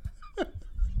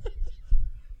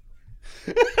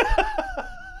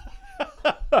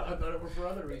 I thought it were for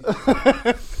other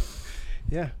reasons.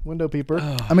 Yeah, Window Peeper.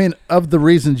 I mean, of the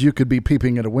reasons you could be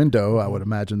peeping at a window, I would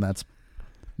imagine that's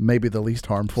maybe the least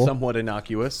harmful. Somewhat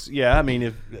innocuous. Yeah, I mean,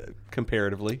 if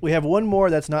comparatively. We have one more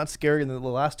that's not scary, and the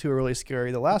last two are really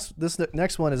scary. This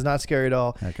next one is not scary at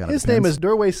all. That kinda His name depends. is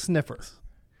Doorway Sniffer.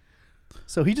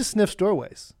 So he just sniffs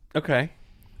doorways. Okay.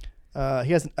 He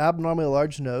has an abnormally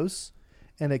large nose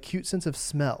and a cute sense of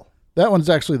smell. That one's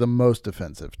actually the most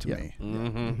offensive to Yeah. me.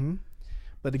 Mm-hmm.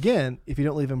 But again, if you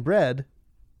don't leave him bread,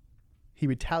 he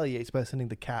retaliates by sending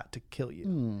the cat to kill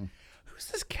you. Who's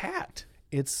this cat?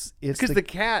 It's Because the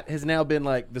cat has now been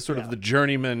like the sort of the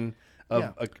journeyman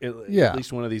of at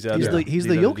least one of these other. He's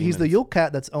the Yule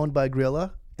cat that's owned by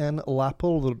Grilla and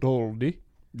Lapoldi.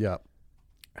 Yeah.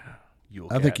 Yule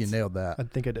I think you cats. nailed that. I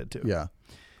think I did too. Yeah.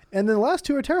 And then the last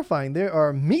two are terrifying. There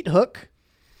are Meat Hook.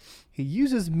 He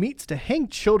uses meats to hang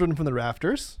children from the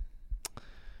rafters.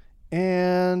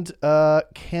 And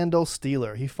Candle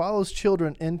Stealer. He follows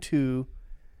children into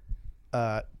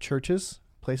churches,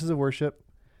 places of worship,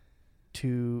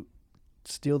 to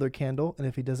steal their candle. And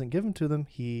if he doesn't give them to them,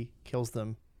 he kills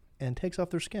them and takes off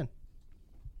their skin.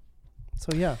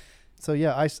 So yeah,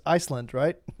 Iceland,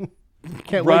 right?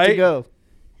 Can't wait to Right? go.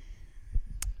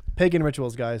 Pagan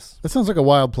rituals, guys. That sounds like a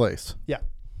wild place. Yeah.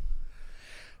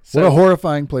 What a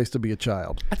horrifying place to be a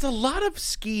child. That's a lot of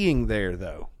skiing there,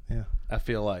 though. Yeah. I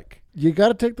feel like You got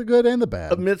to take the good and the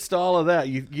bad. amidst all of that,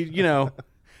 you know,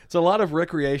 it's a lot of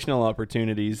recreational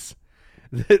opportunities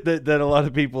that a lot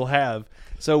of people have.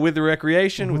 So with the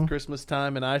recreation, with Christmas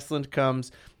time in Iceland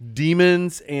comes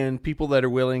demons and people that are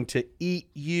willing to eat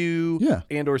you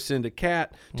and or send a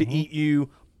cat to eat you.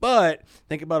 But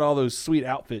think about all those sweet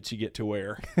outfits you get to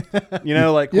wear. You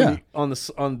know, like when you, on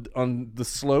the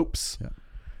slopes,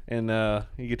 and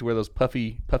you get to wear those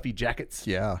puffy jackets.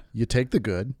 Yeah, you take the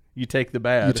good. You take the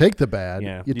bad. You take the bad.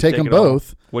 Yeah, you take them it all.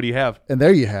 both. What do you have? And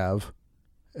there you have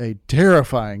a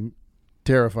terrifying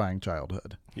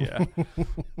childhood. Yeah.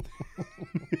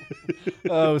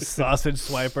 Oh, sausage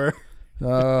swiper.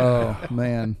 Oh,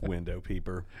 man. Window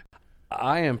peeper.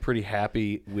 I am pretty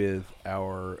happy with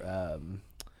our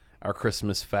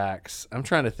Christmas facts. I'm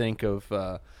trying to think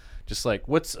of just like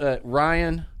what's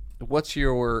Ryan, what's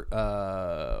your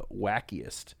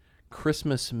wackiest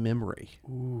Christmas memory?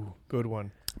 Ooh, good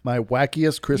one. My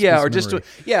wackiest Christmas Yeah, or memory. just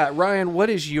Ryan, what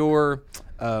is your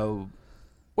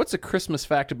what's a Christmas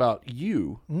fact about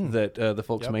you that the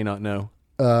folks may not know?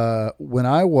 When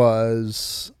I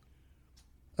was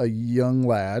a young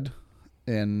lad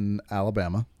in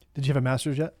Alabama. Did you have a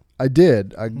master's yet? I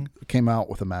did. I came out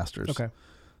with a master's. Okay.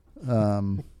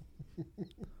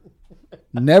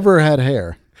 Never had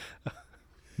hair.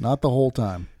 Not the whole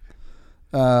time.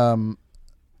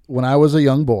 When I was a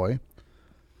young boy,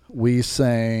 we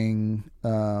sang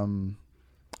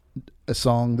a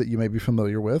song that you may be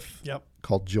familiar with. Yep.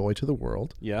 Called Joy to the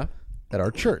World. Yeah. At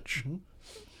our church.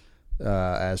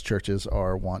 As churches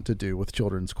are wont to do with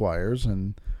children's choirs,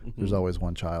 and there's always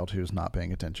one child who's not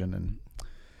paying attention. And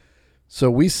so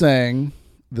we sang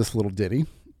this little ditty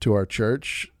to our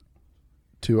church,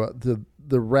 to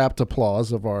the rapt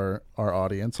applause of our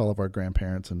audience, all of our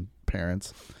grandparents and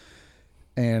parents.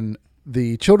 And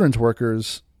the children's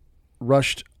workers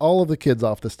rushed all of the kids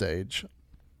off the stage.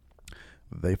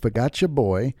 They forgot your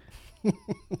boy,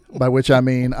 by which I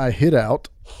mean I hid out.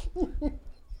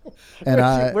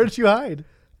 And where did you hide?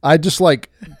 I just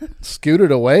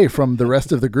scooted away from the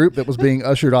rest of the group that was being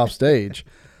ushered off stage.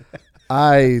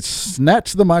 I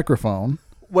snatched the microphone.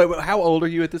 Wait, how old are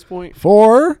you at this point?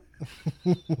 4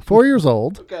 years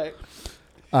old. Okay.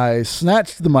 I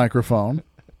snatched the microphone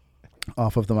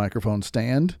off of the microphone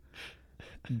stand,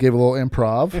 gave a little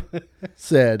improv,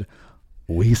 said,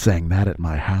 "We sang that at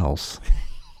my house."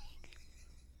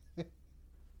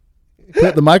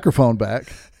 Put the microphone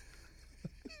back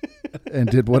and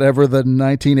did whatever the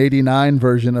 1989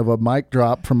 version of a mic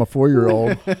drop from a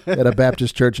 4-year-old at a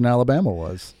Baptist church in Alabama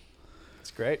was.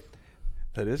 That's great.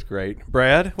 That is great.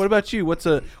 Brad, what about you? What's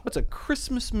a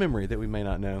Christmas memory that we may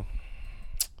not know?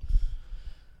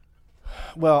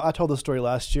 Well, I told this story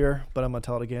last year, but I'm going to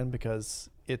tell it again because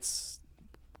it's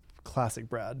classic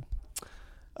Brad.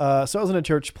 So I was in a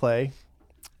church play,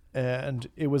 and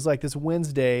it was like this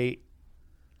Wednesday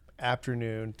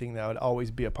afternoon thing that I would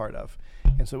always be a part of.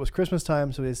 And so it was Christmas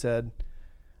time, so they said,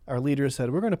 our leader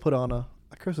said, we're going to put on a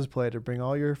Christmas play to bring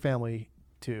all your family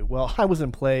to. Well, I was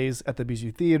in plays at the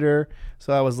Bijou Theater,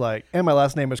 so I was like, and my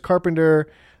last name is Carpenter,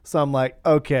 so I'm like,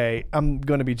 okay, I'm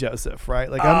going to be Joseph,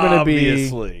 right? Like I'm going to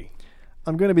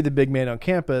be the big man on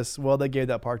campus. Well, they gave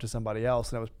that part to somebody else,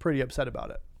 and I was pretty upset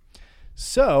about it.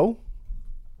 So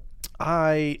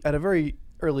at a very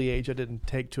early age, I didn't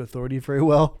take to authority very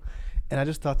well, and I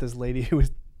just thought this lady who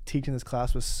was teaching this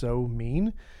class was so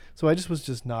mean. So I was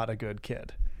just not a good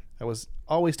kid. I was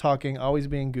always talking, always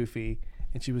being goofy,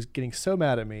 and she was getting so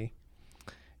mad at me.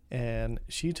 And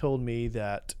she told me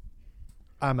that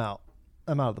I'm out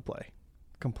of the play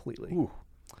completely. Ooh.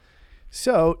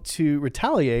 So to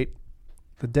retaliate,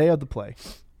 the day of the play,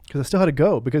 because I still had to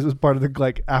go because it was part of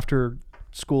the after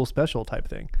school special type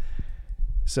thing.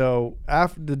 So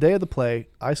after the day of the play,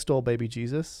 I stole baby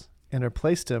Jesus and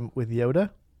replaced him with Yoda.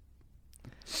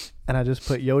 And I just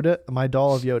put Yoda, my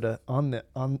doll of Yoda, on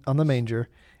the manger,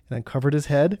 and then covered his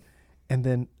head. And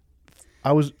then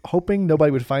I was hoping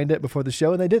nobody would find it before the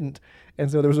show, and they didn't.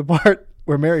 And so there was a part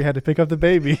where Mary had to pick up the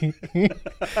baby,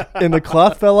 and the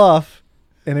cloth fell off,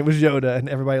 and it was Yoda, and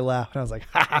everybody laughed. And I was like,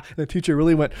 ha ha. And the teacher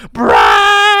really went,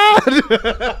 Brad!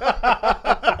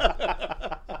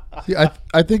 See,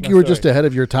 I think you were just ahead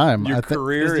of your time. Your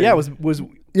career. It was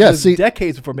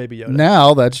decades before Baby Yoda.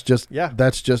 Now that's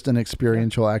just an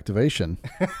experiential activation.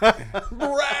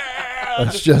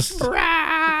 That's just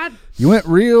Brad. You went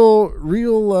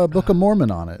real Book of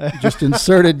Mormon on it. Just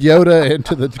inserted Yoda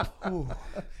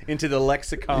into the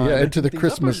lexicon. Yeah, into the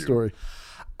Christmas story.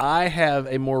 I have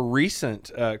a more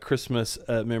recent Christmas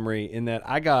memory in that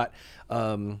I got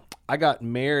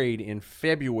married in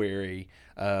February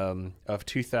of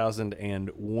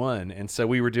 2001, and so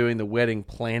we were doing the wedding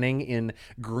planning in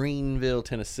Greenville,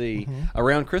 Tennessee,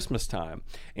 around Christmas time,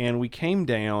 and we came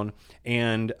down,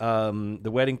 and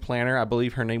the wedding planner, I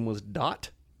believe her name was Dot,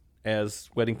 as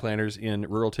wedding planners in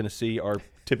rural Tennessee are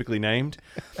typically named,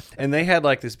 and they had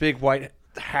like this big white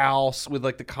house with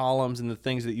like the columns and the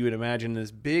things that you would imagine,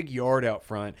 this big yard out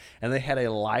front, and they had a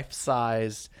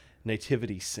life-size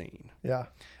nativity scene. Yeah.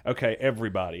 Okay,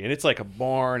 everybody. And it's like a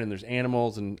barn, and there's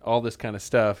animals and all this kind of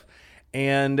stuff.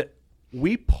 And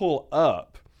we pull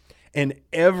up, and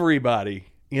everybody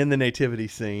in the nativity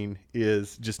scene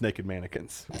is just naked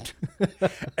mannequins.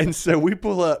 And so we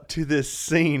pull up to this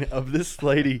scene of this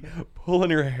lady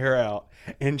pulling her hair out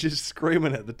and just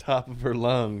screaming at the top of her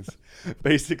lungs,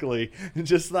 basically,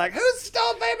 just like, who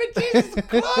stole baby Jesus'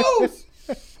 clothes?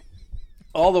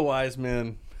 All the wise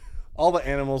men, all the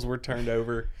animals were turned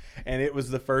over, and it was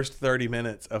the first 30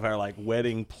 minutes of our like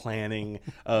wedding planning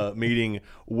meeting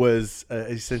was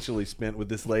essentially spent with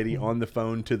this lady on the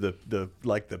phone to the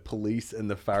police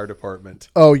and the fire department.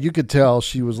 Oh, you could tell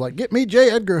she was like, "Get me J.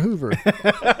 Edgar Hoover."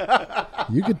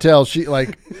 You could tell she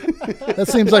like that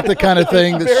seems like the kind of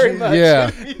thing that Very she much.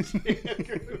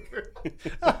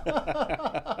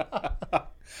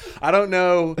 I don't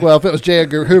know. Well, if it was J.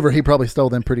 Edgar Hoover, he probably stole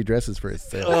them pretty dresses for his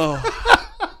sale. Oh.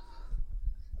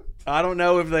 I don't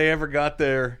know if they ever got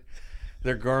their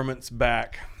garments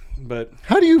back, but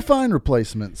how do you find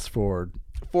replacements for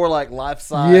like life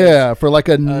size? Yeah, for like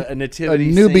a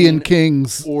nativity Nubian scene,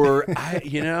 kings, or I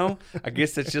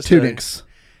guess it's just tunics.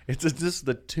 It's just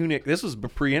the tunic. This was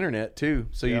pre-internet too,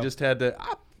 so you just had to.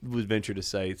 I would venture to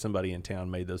say somebody in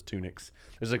town made those tunics.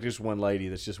 There's like just one lady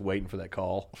that's just waiting for that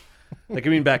call. Like, I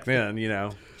mean, back then,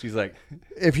 she's like,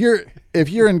 if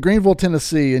you're in Greenville,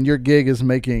 Tennessee, and your gig is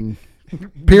making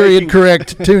period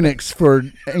correct tunics for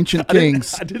ancient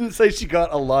kings. I didn't say she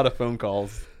got a lot of phone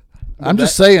calls. I'm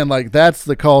just saying, like, that's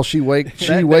the call she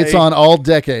waits on all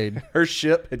decade. Her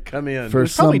ship had come in. It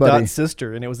was probably Dot's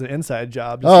sister, and it was an inside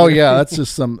job. Oh yeah, that's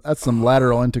some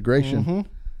lateral integration.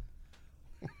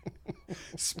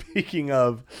 Speaking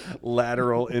of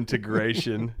lateral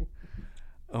integration,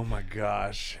 oh my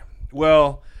gosh.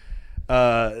 Well,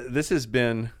 this has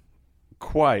been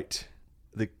quite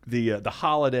the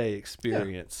holiday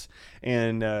experience,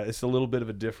 and it's a little bit of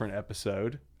a different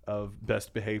episode of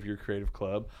Best Behavior Creative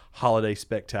Club Holiday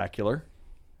Spectacular,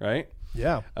 right?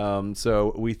 Yeah.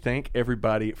 So we thank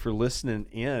everybody for listening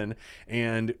in,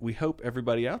 and we hope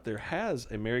everybody out there has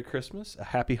a Merry Christmas, a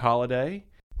Happy Holiday.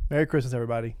 Merry Christmas,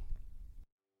 everybody.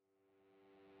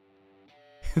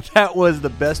 that was the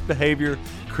Best Behavior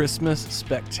Christmas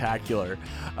Spectacular.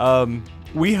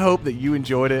 We hope that you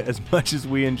enjoyed it as much as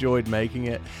we enjoyed making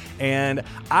it, and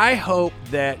I hope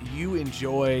that you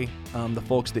enjoy the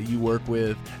folks that you work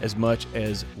with as much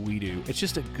as we do. It's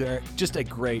just a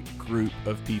great group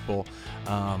of people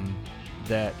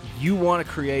that you want to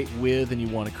create with, and you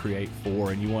want to create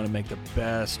for, and you want to make the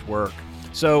best work.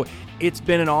 So it's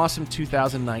been an awesome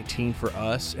 2019 for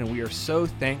us, and we are so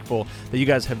thankful that you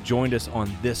guys have joined us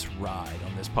on this ride,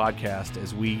 on this podcast,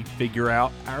 as we figure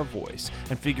out our voice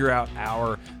and figure out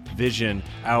our vision,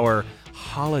 our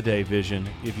holiday vision,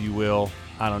 if you will.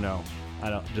 I don't know.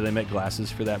 Do they make glasses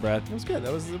for that, Brad? It was good.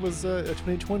 It was a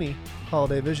 2020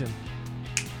 holiday vision.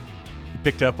 You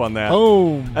picked up on that.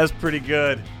 Oh, that's pretty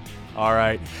good. All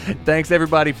right. Thanks,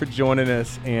 everybody, for joining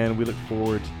us, and we look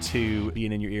forward to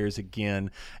being in your ears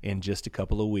again in just a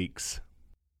couple of weeks.